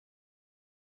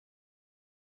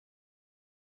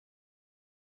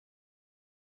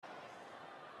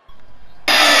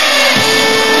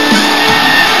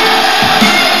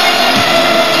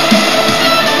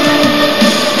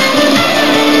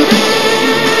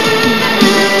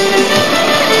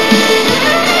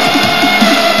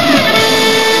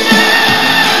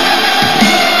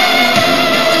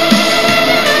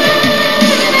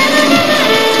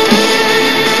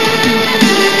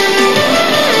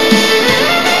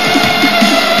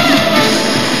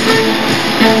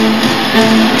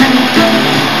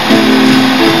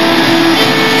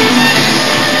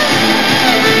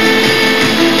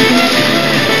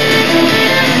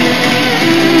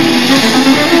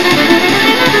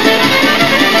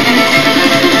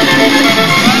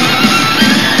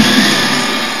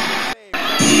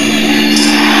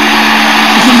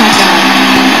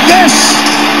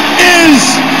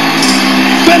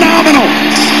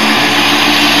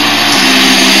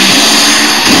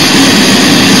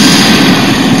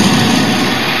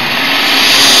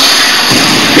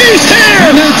She's here!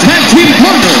 And their tag team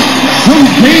partner from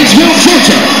Gainesville,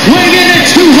 Georgia, weighing in at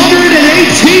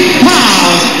 218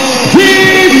 pounds, the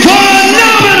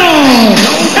phenomenal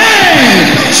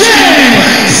AJ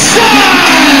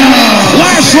Styles!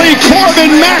 Lashley,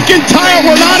 Corbin, McIntyre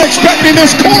were not expecting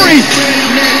this. Corey,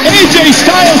 AJ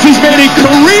Styles has made a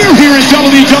career here in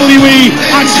WWE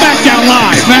on Smackdown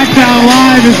Live. Smackdown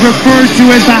Live is referred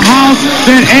to as the house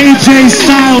that AJ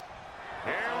Styles.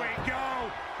 Here we go.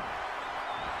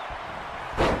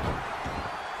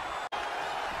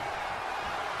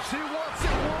 She wants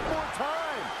it one more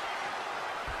time.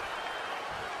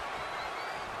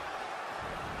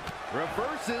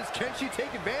 Reverses. Can she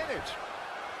take advantage?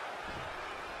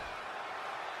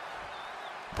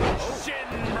 Shin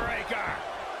breaker.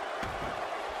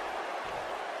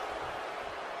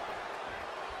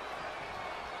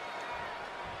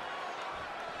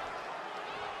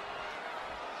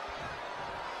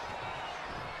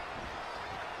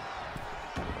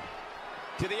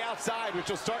 To the outside, which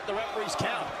will start the referee's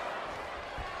count.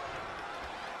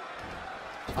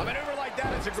 A maneuver like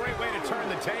that is a great way to turn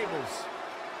the tables.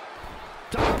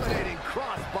 Dominating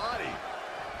cross body.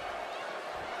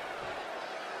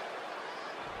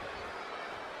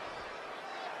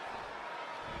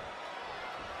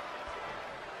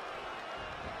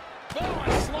 Oh,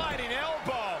 a sliding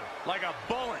elbow like a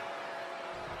bullet.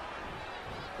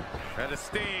 Out of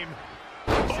steam.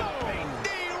 Jumping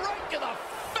knee right to the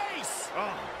face.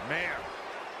 Oh, man.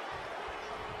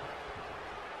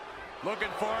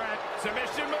 Looking for it.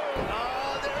 Submission move.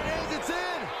 Oh, there it is. It's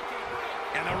in.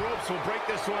 And the ropes will break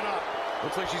this one up.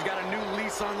 Looks like she's got a new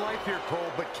lease on life here,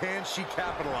 Cole, but can she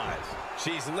capitalize?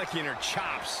 She's licking her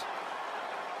chops.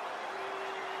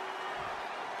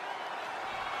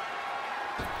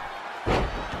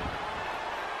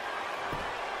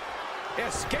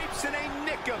 Escapes in a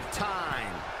nick of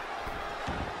time.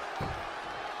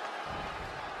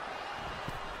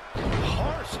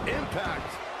 Harsh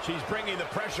impact. She's bringing the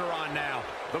pressure on now.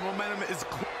 The momentum is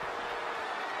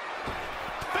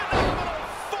phenomenal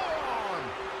forearm.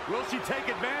 Will she take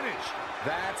advantage?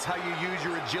 That's how you use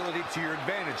your agility to your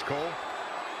advantage, Cole.